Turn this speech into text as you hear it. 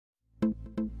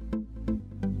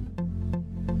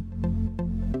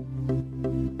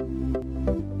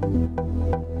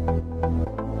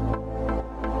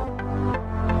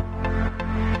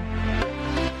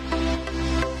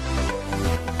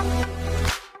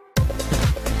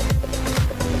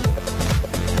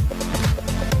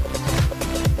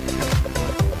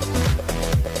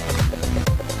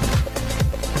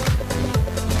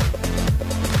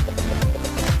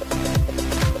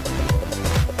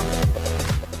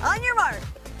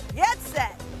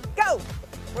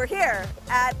We're here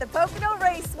at the Pocono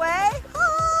Raceway.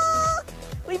 Ah,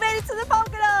 we made it to the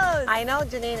Poconos. I know,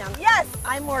 Janine. Yes.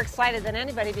 I'm more excited than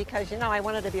anybody because, you know, I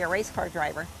wanted to be a race car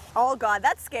driver. Oh God,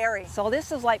 that's scary. So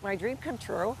this is like my dream come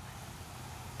true.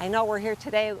 I know we're here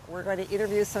today. We're going to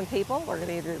interview some people. We're going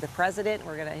to interview the president.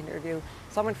 We're going to interview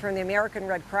someone from the American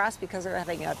Red Cross because they're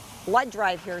having a blood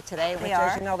drive here today, which,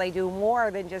 as you know, they do more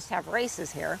than just have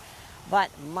races here. But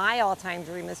my all-time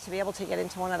dream is to be able to get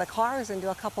into one of the cars and do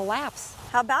a couple laps.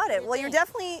 How about it? Well, you're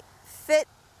definitely fit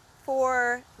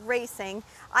for racing.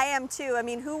 I am too. I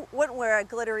mean, who wouldn't wear a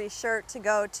glittery shirt to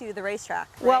go to the racetrack?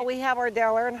 Right? Well, we have our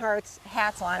Dale Earnhardt's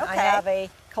hats on. Okay. I have a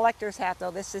collector's hat,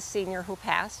 though. This is senior who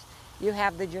passed. You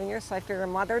have the junior, so I figure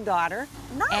mother-daughter.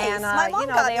 Nice. And, My mom you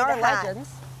know, got they me are the hat. legends.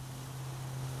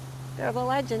 They're the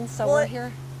legends, so Well, we're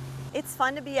here. It's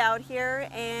fun to be out here,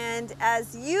 and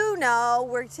as you know,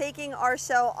 we're taking our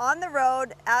show on the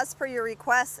road as per your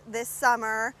request this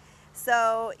summer.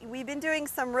 So we've been doing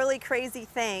some really crazy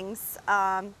things,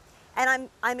 and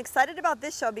I'm excited about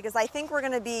this show because I think we're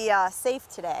going to be safe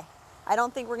today. I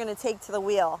don't think we're going to take to the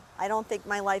wheel. I don't think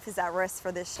my life is at risk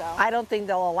for this show. I don't think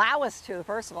they'll allow us to.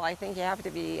 First of all, I think you have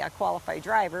to be a qualified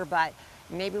driver, but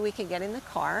maybe we can get in the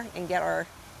car and get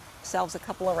ourselves a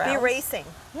couple of rounds. Be racing.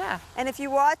 Yeah. And if you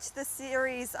watch the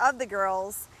series of the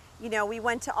girls, you know, we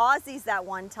went to Ozzy's that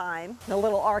one time. The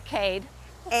little arcade.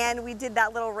 And we did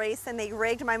that little race, and they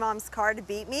rigged my mom's car to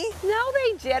beat me. No,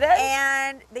 they didn't.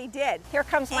 And they did. Here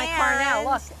comes my car now,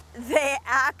 look. They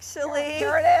actually...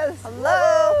 Here it is.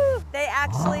 Hello. Woo! They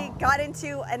actually got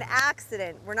into an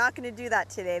accident. We're not going to do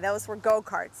that today. Those were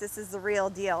go-karts. This is the real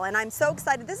deal. And I'm so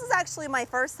excited. This is actually my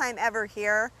first time ever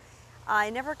here.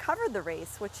 I never covered the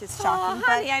race, which is shocking. Oh,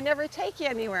 honey, I never take you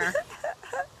anywhere.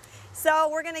 So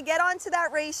we're going to get onto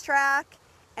that racetrack,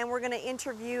 and we're going to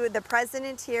interview the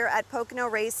president here at Pocono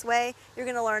Raceway. You're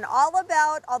going to learn all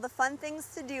about all the fun things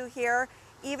to do here.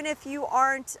 Even if you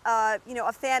aren't, you know,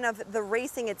 a fan of the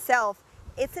racing itself,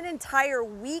 it's an entire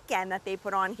weekend that they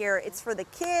put on here. It's for the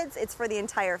kids, it's for the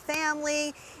entire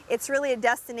family. It's really a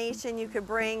destination you could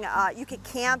bring, you could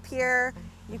camp here,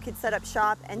 you could set up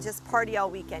shop and just party all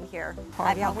weekend here.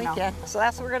 Party all weekend. So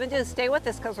that's what we're going to do. Stay with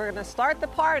us because we're going to start the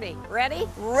party. Ready?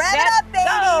 Rev Set, it up, baby!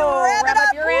 Go! Rev it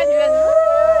up! Your engine.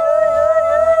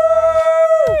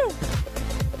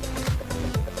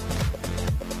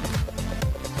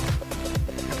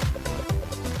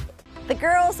 The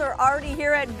girls are already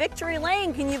here at Victory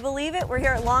Lane. Can you believe it? We're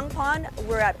here at Long Pond.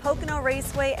 We're at Pocono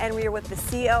Raceway, and we are with the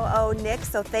COO, Nick.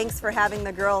 So thanks for having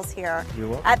the girls here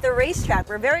at the racetrack.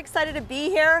 We're very excited to be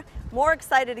here. More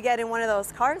excited to get in one of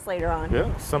those cars later on.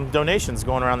 Yeah, some donations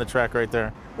going around the track right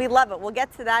there. We love it. We'll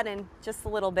get to that in just a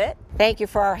little bit. Thank you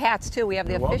for our hats, too. We have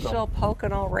the You're official welcome.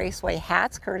 Pocono Raceway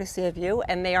hats, courtesy of you,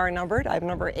 and they are numbered. I'm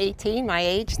number 18, my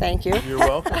age. Thank you. You're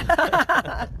welcome.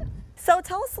 So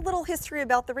tell us a little history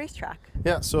about the racetrack.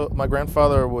 Yeah, so my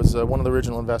grandfather was one of the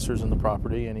original investors in the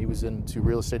property, and he was into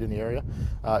real estate in the area.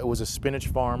 It was a spinach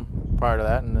farm prior to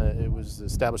that, and it was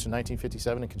established in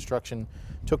 1957, and construction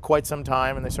took quite some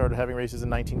time, and they started having races in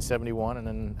 1971, and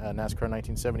then NASCAR in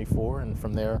 1974, and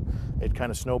from there it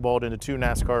kind of snowballed into 2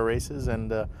 NASCAR races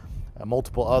and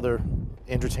multiple other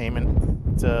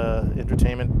entertainment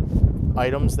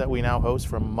items that we now host,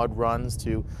 from mud runs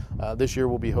to this year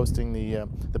we'll be hosting the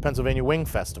Pennsylvania Wing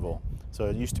Festival. So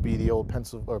it used to be the old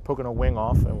Pocono Wing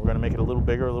Off, and we're going to make it a little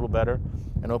bigger, a little better,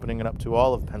 and opening it up to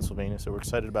all of Pennsylvania. So we're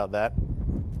excited about that.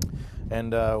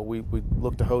 And we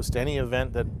look to host any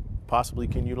event that possibly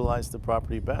can utilize the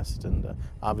property best. And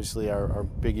obviously our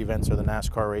big events are the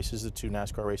NASCAR races, the 2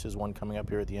 NASCAR races, one coming up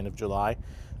here at the end of July,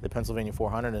 the Pennsylvania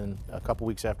 400, and a couple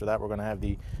weeks after that we're going to have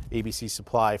the ABC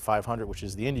Supply 500, which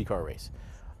is the IndyCar race.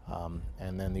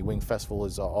 And then the Wing Festival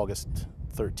is August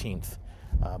 13th.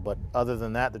 But other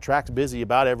than that, the track's busy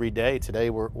about every day. Today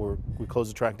we close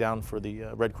the track down for the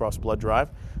Red Cross Blood Drive,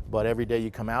 but every day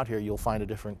you come out here you'll find a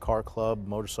different car club,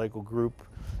 motorcycle group,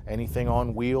 anything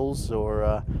on wheels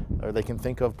or they can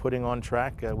think of putting on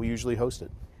track. We usually host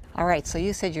it. All right, so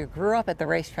you said you grew up at the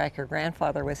racetrack, your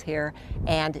grandfather was here,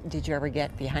 and did you ever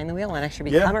get behind the wheel and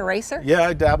actually become a racer? Yeah,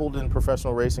 I dabbled in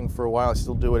professional racing for a while. I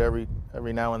still do it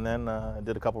every now and then. I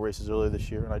did a couple races earlier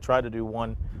this year, and I tried to do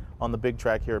one on the big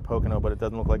track here at Pocono, but it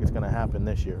doesn't look like it's going to happen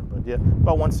this year. But yeah,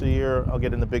 about once a year I'll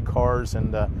get in the big cars,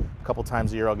 and a couple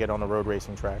times a year I'll get on the road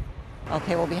racing track.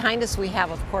 Okay, well behind us we have,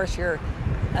 of course, your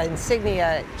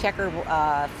insignia checker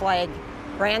flag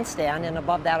grandstand, and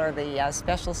above that are the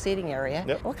special seating area.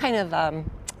 Yep. What kind of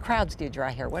crowds do you draw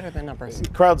here? What are the numbers?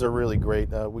 Crowds are really great.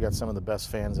 We got some of the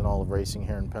best fans in all of racing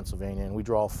here in Pennsylvania, and we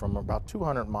draw from about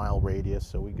 200-mile radius,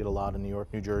 so we get a lot in New York,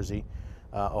 New Jersey,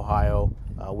 Ohio.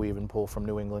 We even pull from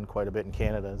New England quite a bit, and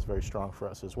Canada is very strong for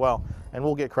us as well. And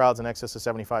we'll get crowds in excess of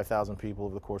 75,000 people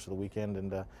over the course of the weekend,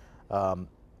 and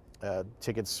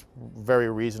tickets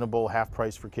very reasonable, half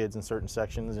price for kids in certain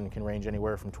sections, and can range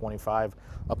anywhere from $25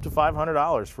 up to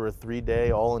 $500 for a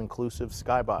 3-day all-inclusive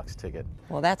skybox ticket.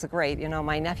 Well, that's great. You know,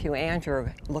 my nephew Andrew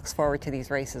looks forward to these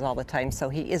races all the time, so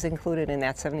he is included in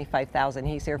that 75,000.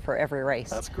 He's here for every race.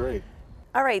 That's great.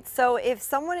 All right, so if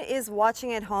someone is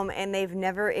watching at home and they've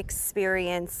never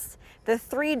experienced the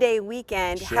 3-day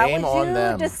weekend, how would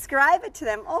you describe it to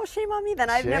them? Oh, shame on me then.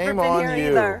 I've never been here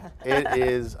either. It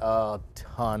is a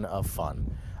ton of fun.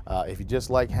 If you just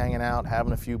like hanging out,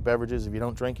 having a few beverages, if you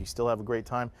don't drink, you still have a great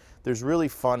time. There's really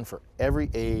fun for every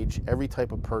age, every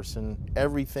type of person,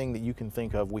 everything that you can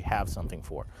think of, we have something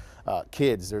for.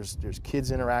 Kids, there's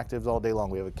kids interactives all day long.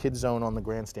 We have a kids zone on the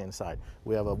grandstand side.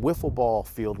 We have a wiffle ball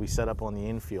field we set up on the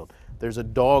infield. There's a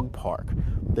dog park.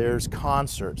 There's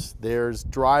concerts. There's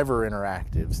driver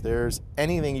interactives. There's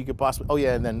anything you could possibly. Oh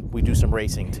yeah, and then we do some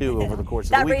racing too over the course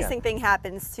of the weekend. That racing thing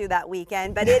happens too that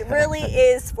weekend, but it really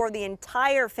is for the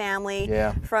entire family,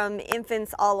 from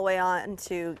infants all the way on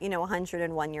to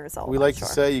 101 years old. We like to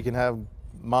say you can have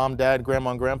mom, dad,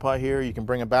 grandma, and grandpa here. You can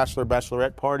bring a bachelor,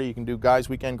 bachelorette party. You can do guys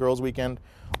weekend, girls weekend,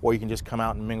 or you can just come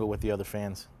out and mingle with the other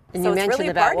fans. And you mentioned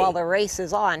about while the race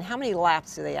is on, how many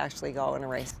laps do they actually go in a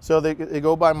race? So they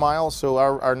go by miles. So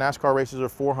our NASCAR races are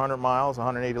 400 miles,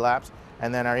 180 laps.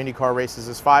 And then our IndyCar races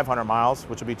is 500 miles,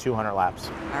 which will be 200 laps.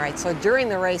 All right, so during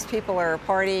the race, people are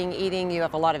partying, eating. You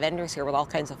have a lot of vendors here with all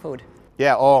kinds of food.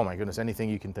 Yeah, oh my goodness, anything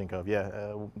you can think of.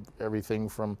 Yeah, everything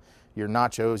from your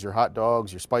nachos, your hot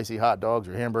dogs, your spicy hot dogs,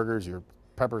 your hamburgers, your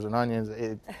peppers and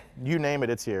onions. You name it,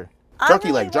 it's here.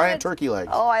 Turkey leg, giant turkey legs.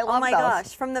 Oh, I love those. Oh my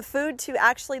gosh, from the food to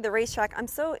actually the racetrack. I'm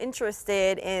so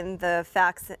interested in the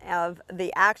facts of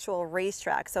the actual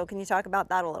racetrack. So can you talk about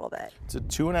that a little bit? It's a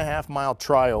 2.5-mile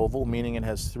tri-oval, meaning it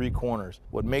has 3 corners.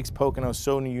 What makes Pocono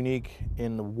so unique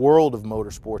in the world of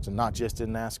motorsports, and not just in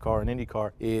NASCAR and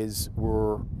IndyCar, is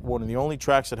we're one of the only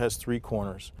tracks that has 3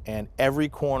 corners. And every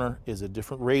corner is a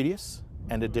different radius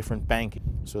and a different banking.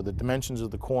 So the dimensions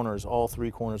of the corners, all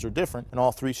 3 corners are different, and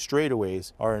all 3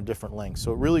 straightaways are in different lengths.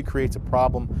 So it really creates a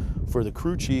problem for the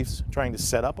crew chiefs trying to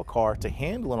set up a car to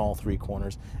handle in all 3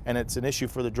 corners, and it's an issue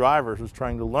for the driver who's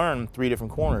trying to learn 3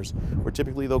 different corners, where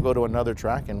typically they'll go to another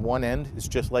track and one end is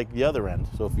just like the other end.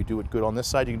 So if you do it good on this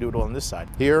side, you can do it on this side.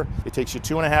 Here, it takes you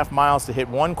 2.5 miles to hit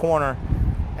one corner,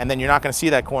 and then you're not going to see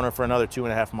that corner for another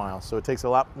 2.5 miles. So it takes a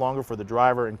lot longer for the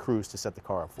driver and crews to set the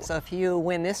car up for. So if you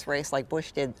win this race like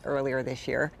Busch did earlier this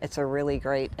year, it's a really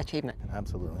great achievement.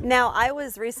 Absolutely. Now, I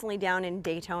was recently down in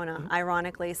Daytona,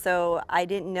 ironically, so I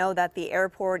didn't know that the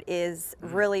airport is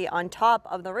really on top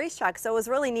of the racetrack. So it was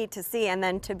really neat to see, and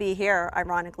then to be here,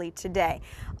 ironically, today.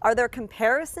 Are there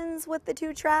comparisons with the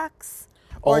 2 tracks?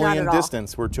 Only in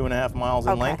distance. We're 2.5 miles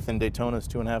in length, and Daytona is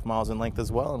 2.5 miles in length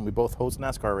as well, and we both host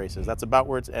NASCAR races. That's about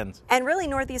where it ends. And really,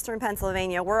 northeastern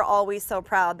Pennsylvania, we're always so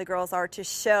proud, the girls are, to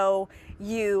show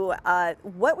you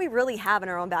what we really have in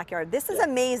our own backyard. This is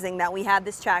amazing that we have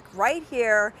this track right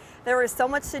here. There is so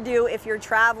much to do. If you're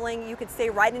traveling, you could stay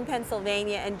right in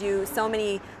Pennsylvania and do so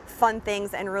many fun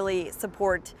things and really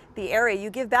support the area.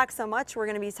 You give back so much. We're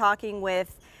going to be talking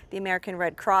with the American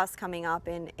Red Cross coming up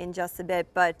in just a bit,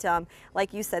 but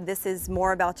like you said, this is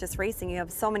more about just racing. You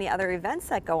have so many other events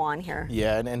that go on here.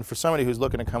 Yeah, and for somebody who's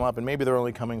looking to come up, and maybe they're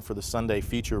only coming for the Sunday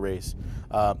feature race,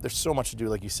 there's so much to do,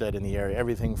 like you said, in the area.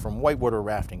 Everything from whitewater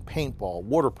rafting, paintball,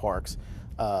 water parks,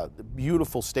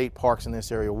 beautiful state parks in this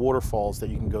area, waterfalls that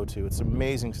you can go to. It's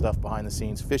amazing stuff behind the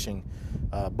scenes, fishing,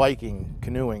 biking,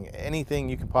 canoeing, anything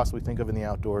you can possibly think of in the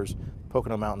outdoors.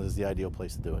 Pocono Mountains is the ideal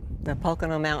place to do it. The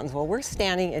Pocono Mountains. Well, we're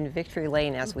standing in Victory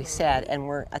Lane, as we said, and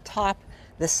we're atop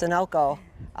the Sunoco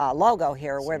logo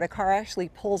here, where the car actually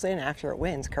pulls in after it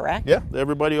wins, correct? Yeah,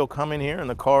 everybody will come in here, and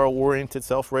the car will orient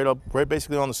itself right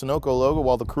basically on the Sunoco logo,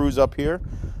 while the crew's up here,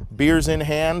 beers in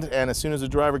hand, and as soon as the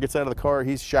driver gets out of the car,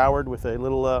 he's showered with a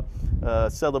little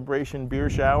celebration beer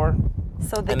shower.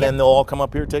 And then they'll all come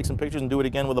up here, take some pictures, and do it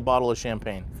again with a bottle of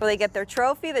champagne. So they get their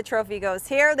trophy, the trophy goes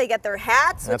here, they get their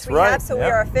hats, which we have, so we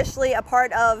are officially a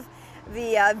part of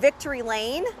the Victory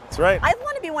Lane. That's right. I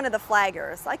want to be one of the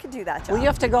flaggers. I could do that job. Well, you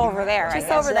have to go over there. Just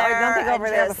over there. Don't go over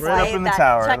there. Right up in the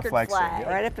tower. Flag.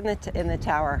 Right up in the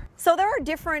tower. So there are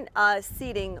different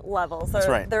seating levels. That's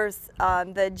right. There's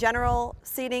the general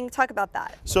seating. Talk about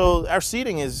that. So our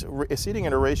seating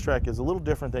at a racetrack is a little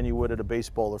different than you would at a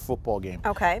baseball or football game.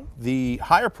 Okay. The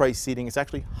higher price seating is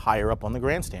actually higher up on the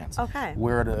grandstands. Okay.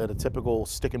 Where at a typical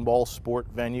stick and ball sport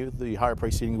venue, the higher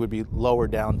price seating would be lower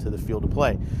down to the field of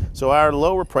play. So our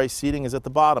lower price seating is at the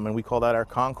bottom, and we call that our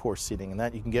concourse seating, and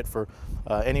that you can get for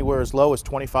anywhere as low as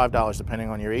 $25 depending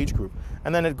on your age group.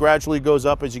 And then it gradually goes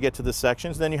up as you get to the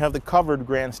sections. Then you have the covered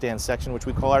grandstand section, which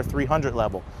we call our 300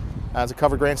 level. As a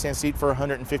covered grandstand seat for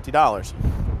 $150.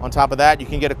 On top of that, you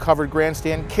can get a covered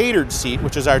grandstand catered seat,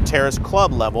 which is our terrace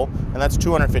club level, and that's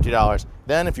 $250.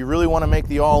 Then if you really want to make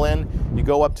the all-in, you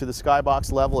go up to the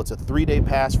skybox level. It's a 3-day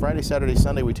pass. Friday, Saturday,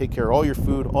 Sunday, we take care of all your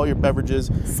food, all your beverages.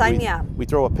 Sign me up. We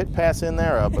throw a pit pass in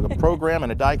there, a program,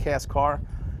 and a die-cast car.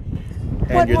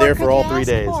 And you're there for all 3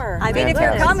 days. I mean, if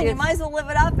you're coming, you might as well live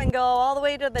it up and go all the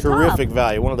way to the top. Terrific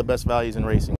value, one of the best values in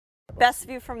racing. Best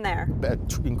view from there.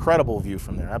 Incredible view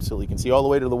from there, absolutely. You can see all the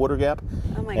way to the water gap.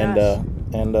 Oh my gosh.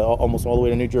 And almost all the way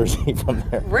to New Jersey from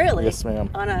there. Really? Yes, ma'am.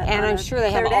 And I'm sure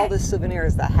they have all the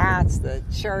souvenirs, the hats, the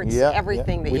shirts,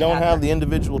 everything that you have. We don't have the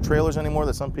individual trailers anymore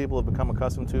that some people have become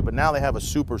accustomed to, but now they have a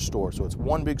superstore. So it's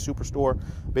one big superstore,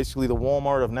 basically the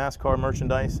Walmart of NASCAR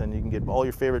merchandise, and you can get all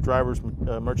your favorite drivers'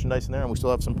 merchandise in there. And we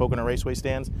still have some Pocono Raceway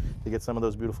stands to get some of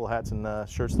those beautiful hats and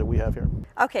shirts that we have here.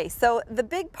 Okay, so the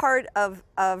big part of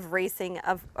racing,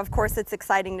 of course, it's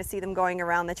exciting to see them going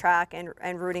around the track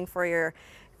and rooting for your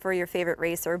favorite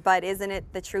racer, but isn't it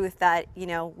the truth that, you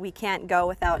know, we can't go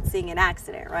without seeing an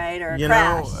accident, right, or a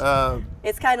crash?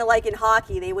 It's kind of like in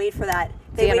hockey, they wait for that.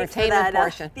 The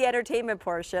entertainment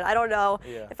portion. I don't know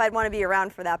if I'd want to be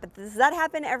around for that, but does that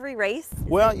happen every race?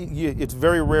 Well, it's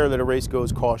very rare that a race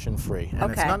goes caution-free,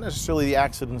 and it's not necessarily the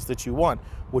accidents that you want.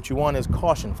 What you want is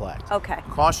caution flags. Okay.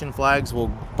 Caution flags will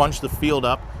bunch the field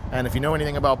up, and if you know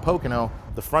anything about Pocono,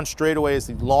 the front straightaway is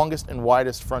the longest and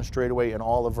widest front straightaway in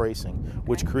all of racing,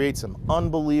 which creates some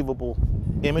unbelievable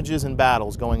images and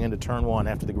battles going into turn 1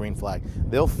 after the green flag.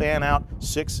 They'll fan out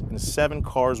 6 and 7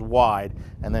 cars wide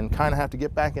and then kind of have to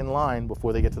get back in line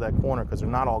before they get to that corner, because they're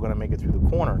not all going to make it through the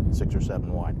corner 6 or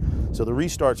 7 wide. So the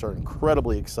restarts are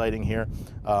incredibly exciting here.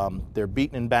 They're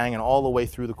beating and banging all the way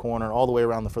through the corner, all the way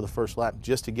around for the first lap,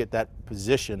 just to get that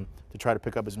position to try to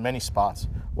pick up as many spots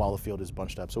while the field is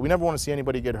bunched up. So we never want to see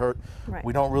anybody get hurt. Right.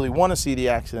 We don't really want to see the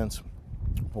accidents.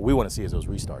 What we want to see is those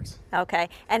restarts. Okay.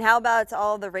 And how about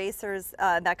all the racers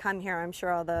that come here? I'm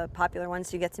sure all the popular ones,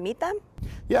 do you get to meet them?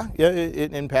 Yeah.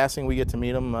 In passing, we get to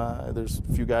meet them. There's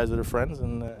a few guys that are friends.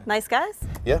 And nice guys?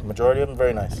 Yeah, majority of them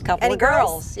very nice. A couple of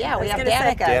girls. Yeah, we have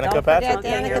Danica. Danica Patrick.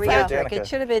 Danica Patrick. It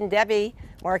should have been Debbie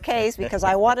Marquez, because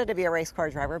I wanted to be a race car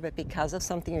driver, but because of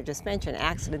something you just mentioned,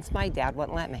 accidents, my dad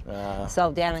wouldn't let me.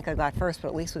 So Danica got first, but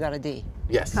at least we got a D.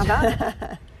 Yes. How about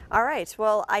it? All right,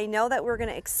 well, I know that we're going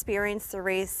to experience the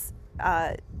race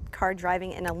car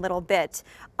driving in a little bit,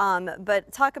 but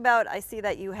talk about, I see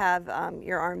that you have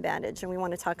your arm bandage, and we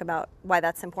want to talk about why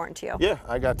that's important to you. Yeah,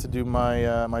 I got to do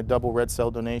my, my double red cell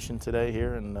donation today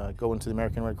here and go into the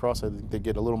American Red Cross. I think they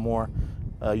get a little more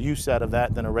use out of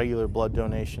that than a regular blood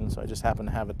donation, so I just happen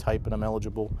to have a type and I'm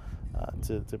eligible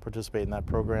to participate in that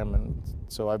program, and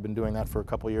so I've been doing that for a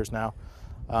couple years now.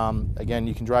 Again,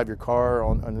 you can drive your car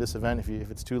on this event.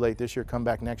 If it's too late this year, come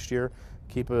back next year.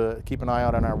 Keep an eye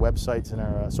out on our websites and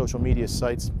our social media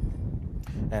sites,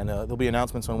 and there'll be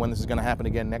announcements on when this is going to happen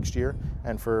again next year.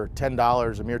 And for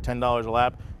 $10, a mere $10 a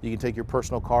lap, you can take your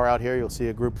personal car out here. You'll see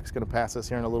a group that's going to pass us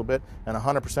here in a little bit, and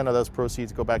 100% of those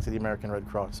proceeds go back to the American Red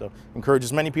Cross. So encourage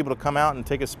as many people to come out and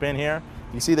take a spin here.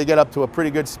 You see they get up to a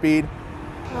pretty good speed.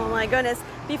 Oh my goodness.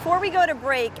 Before we go to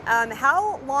break,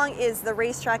 how long is the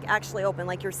racetrack actually open,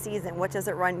 like your season? What does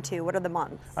it run to? What are the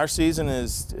months? Our season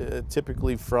is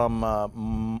typically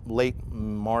from late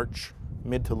March,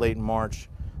 mid to late March.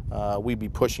 We'd be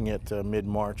pushing it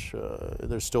mid-March.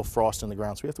 There's still frost in the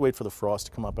ground, so we have to wait for the frost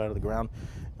to come up out of the ground.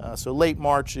 So late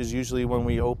March is usually when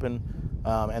we open,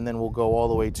 and then we'll go all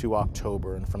the way to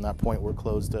October. And from that point, we're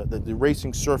closed. The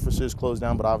racing surfaces close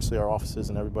down, but obviously our offices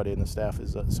and everybody in the staff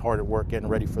is hard at work getting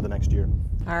ready for the next year.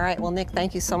 All right. Well, Nick,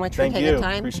 thank you so much for taking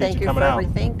time. Appreciate thank you for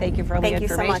everything. Thank you for all the information.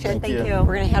 Thank you so much. Thank you.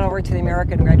 We're going to head over to the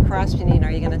American Red Cross. Janine, are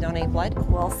you going to donate blood?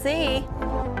 We'll see.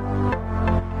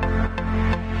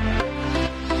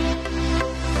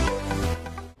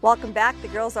 Welcome back. The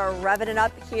girls are revving it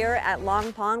up here at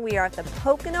Long Pond. We are at the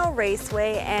Pocono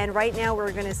Raceway, and right now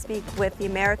we're going to speak with the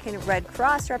American Red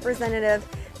Cross representative.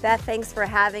 Beth, thanks for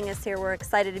having us here. We're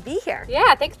excited to be here.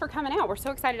 Yeah, thanks for coming out. We're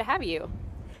so excited to have you.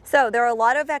 So there are a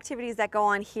lot of activities that go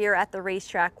on here at the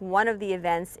racetrack. One of the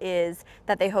events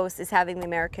that they host is having the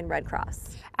American Red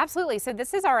Cross. Absolutely. So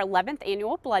this is our 11th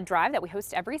annual blood drive that we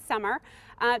host every summer.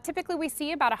 Typically we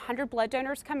see about 100 blood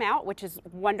donors come out, which is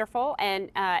wonderful,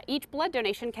 and each blood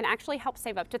donation can actually help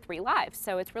save up to 3 lives.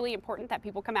 So it's really important that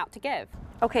people come out to give.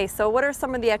 Okay, so what are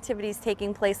some of the activities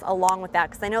taking place along with that?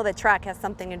 Because I know the track has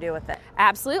something to do with it.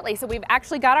 Absolutely. So we've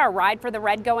actually got our Ride for the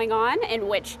Red going on, in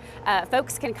which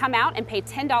folks can come out and pay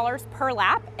 $10 per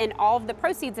lap, and all of the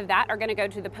proceeds of that are going to go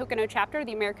to the Pocono chapter of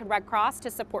the American Red Cross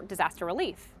to support disaster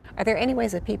relief. Are there any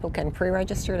ways that people can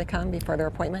pre-register to come before their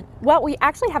appointment? Well, we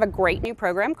actually have a great new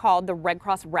program called the Red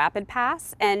Cross Rapid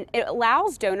Pass, and it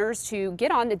allows donors to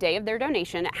get on the day of their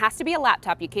donation. It has to be a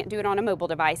laptop. You can't do it on a mobile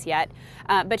device yet,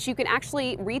 but you can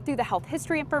actually read through the health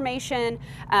history information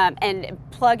and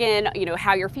plug in,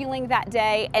 how you're feeling that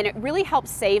day, and it really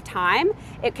helps save time.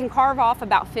 It can carve off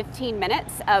about 15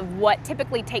 minutes of what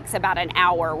typically takes about an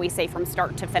hour, we say, from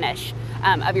start to finish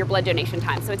of your blood donation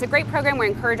time. So it's a great program. We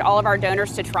encourage all of our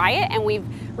donors to try it, and we've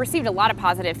received a lot of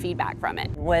positive feedback from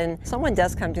it. When someone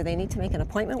does come, do they need to make an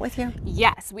appointment with you?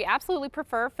 Yes, we absolutely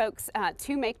prefer folks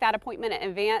to make that appointment in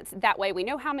advance. That way we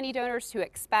know how many donors to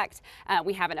expect.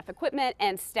 We have enough equipment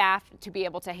and staff to be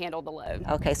able to handle the load.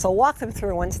 Okay, so walk them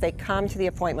through once they come to the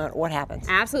appointment, what happens?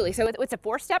 Absolutely. So it's a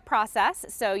 4-step process.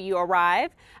 So you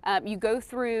arrive, you go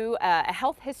through a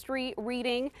health history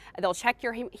reading. They'll check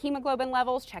your hemoglobin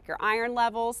levels, check your iron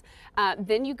levels.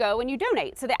 Then you go and you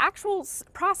donate. So the actual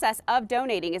process of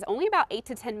donating is only about 8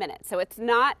 to 10 minutes. So it's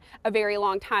not a very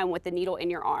long time with the needle in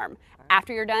your arm.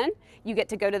 After you're done, you get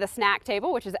to go to the snack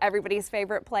table, which is everybody's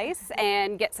favorite place,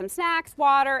 and get some snacks,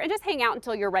 water, and just hang out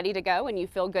until you're ready to go and you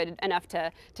feel good enough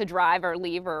to drive or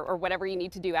leave or whatever you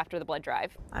need to do after the blood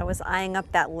drive. I was eyeing up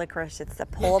that licorice. It's the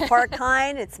pull-apart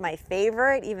kind. It's my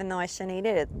favorite, even though I shouldn't eat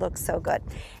it. It looks so good.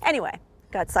 Anyway,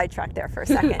 got sidetracked there for a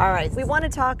second. All right. We want to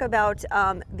talk about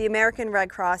the American Red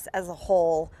Cross as a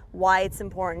whole, why it's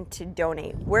important to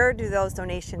donate. Where do those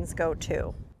donations go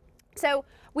to? So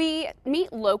we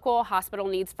meet local hospital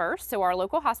needs first, so our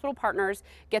local hospital partners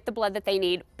get the blood that they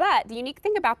need, but the unique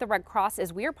thing about the Red Cross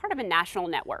is we are part of a national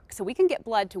network, so we can get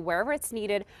blood to wherever it's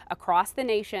needed across the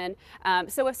nation.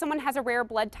 So if someone has a rare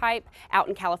blood type out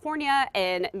in California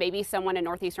and maybe someone in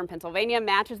northeastern Pennsylvania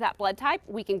matches that blood type,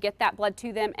 we can get that blood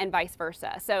to them and vice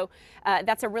versa. So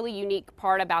that's a really unique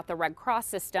part about the Red Cross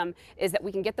system, is that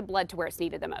we can get the blood to where it's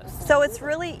needed the most. So it's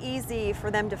really easy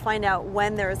for them to find out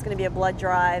when there's going to be a blood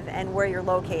drive and where you're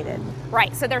located.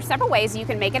 Right, so there are several ways you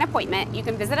can make an appointment. You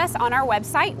can visit us on our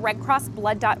website,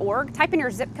 redcrossblood.org. Type in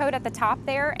your zip code at the top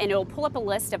there and it'll pull up a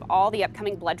list of all the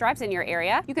upcoming blood drives in your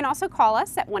area. You can also call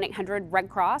us at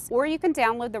 1-800-RED-CROSS, or you can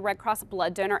download the Red Cross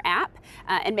Blood Donor app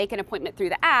and make an appointment through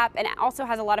the app. And it also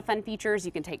has a lot of fun features.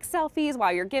 You can take selfies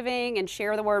while you're giving and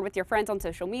share the word with your friends on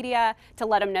social media to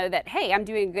let them know that, hey, I'm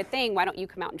doing a good thing. Why don't you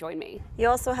come out and join me? You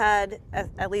also had,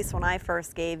 at least when I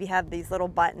first gave, you have these little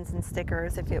buttons and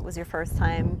stickers if it was your first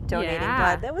time donating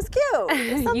blood. That was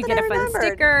cute. You get a fun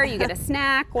sticker, you get a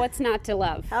snack. What's not to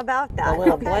love? How about that? A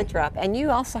little blood drop. And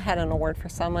you also had an award for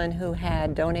someone who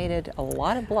had donated a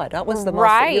lot of blood. That was the most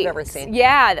that you've ever seen.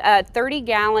 Yeah, a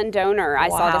 30-gallon donor I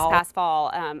saw this Wow. past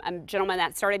fall. A gentleman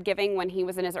that started giving when he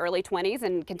was in his early 20s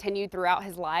and continued throughout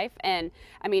his life. And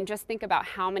I mean, just think about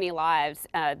how many lives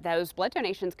those blood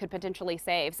donations could potentially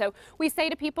save. So we say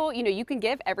to people, you can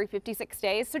give every 56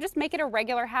 days. So just make it a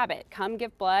regular habit. Come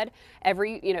give blood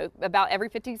about every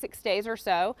 56 days or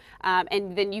so.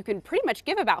 And then you can pretty much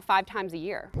give about 5 times a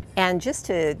year. And just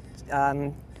to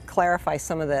clarify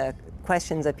some of the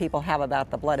questions that people have about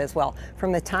the blood as well.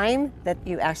 From the time that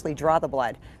you actually draw the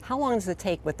blood, how long does it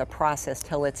take with the process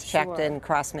till it's checked and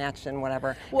cross-matched and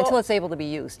whatever, until it's able to be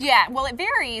used? Yeah, well, it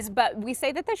varies, but we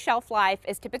say that the shelf life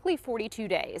is typically 42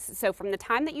 days. So from the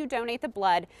time that you donate the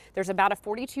blood, there's about a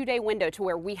 42-day window to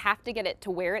where we have to get it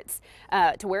to where it's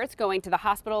going, to the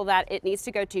hospital that it needs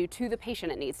to go to the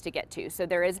patient it needs to get to. So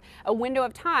there is a window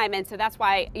of time, and so that's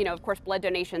why, of course, blood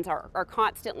donations are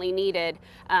constantly needed,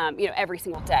 every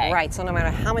single day. Right, so no matter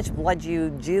how much blood you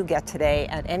do get today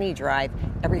at any drive,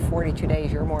 every 42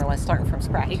 days you're more or less starting from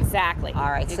scratch. Exactly.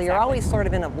 All right, so you're always sort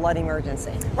of in a blood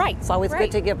emergency. Right. It's always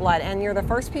good to give blood, and you're the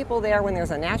first people there when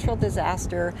there's a natural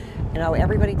disaster.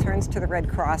 Everybody turns to the Red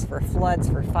Cross for floods,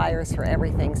 for fires, for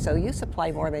everything. So you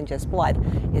supply more than just blood.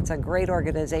 It's a great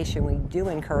organization. We do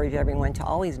encourage everyone to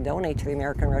always donate to the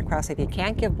American Red Cross. If you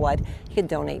can't give blood, you can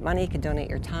donate money, you can donate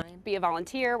your time. Be a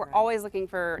volunteer. We're always looking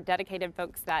for dedicated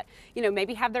folks that,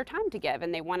 maybe have their time to give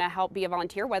and they want to help be a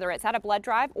volunteer, whether it's at a blood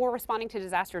drive or responding to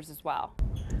disasters as well.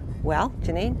 Well,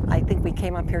 Janine, I think we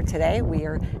came up here today. We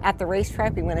are at the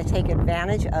racetrack. We want to take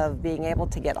advantage of being able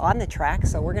to get on the track,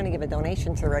 so we're going to give a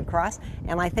donation to the Red Cross.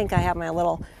 And I think I have my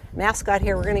little mascot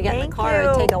here. We're going to get in the car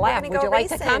and take a lap. Would you like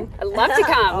to come? I'd love to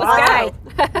come.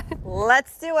 Let's go.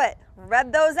 Let's do it.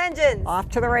 Rev those engines. Off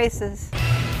to the races.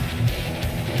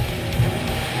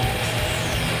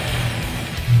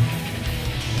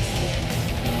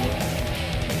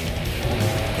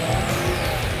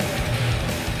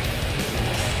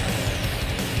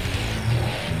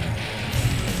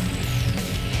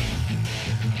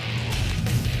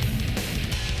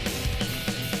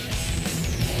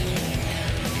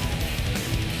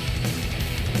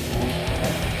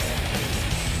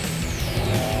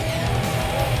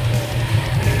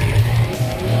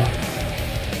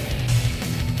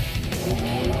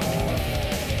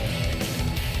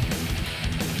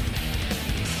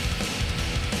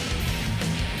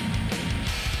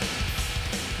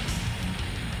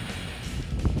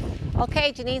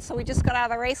 Okay, Janine, so we just got out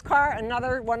of the race car.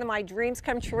 Another one of my dreams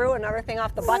come true, another thing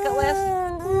off the bucket list.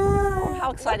 Oh,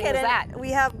 how exciting is that? We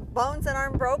have bones that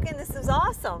aren't broken. This is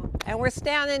awesome. And we're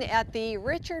standing at the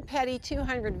Richard Petty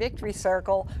 200 Victory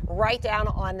Circle right down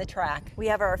on the track. We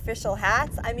have our official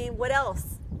hats. I mean, what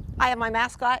else? I have my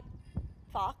mascot,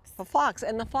 Fox. the fox,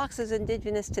 and the fox is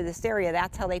indigenous to this area.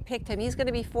 That's how they picked him. He's going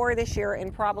to be 4 this year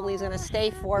and probably is going to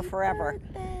stay 4 forever.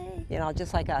 You know,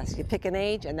 just like us. You pick an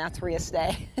age and that's where you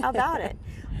stay. How about it?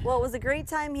 Well, it was a great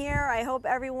time here. I hope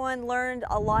everyone learned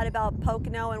a lot about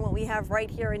Pocono and what we have right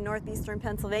here in northeastern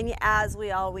Pennsylvania. As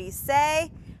we always say,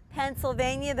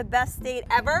 Pennsylvania, the best state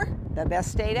ever. The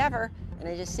best state ever. And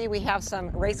as you see, we have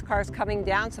some race cars coming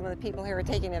down. Some of the people here are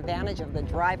taking advantage of the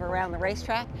drive around the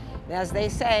racetrack. And as they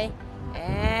say,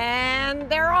 and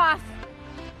they're off.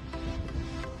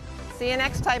 See you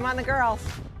next time on The Girls.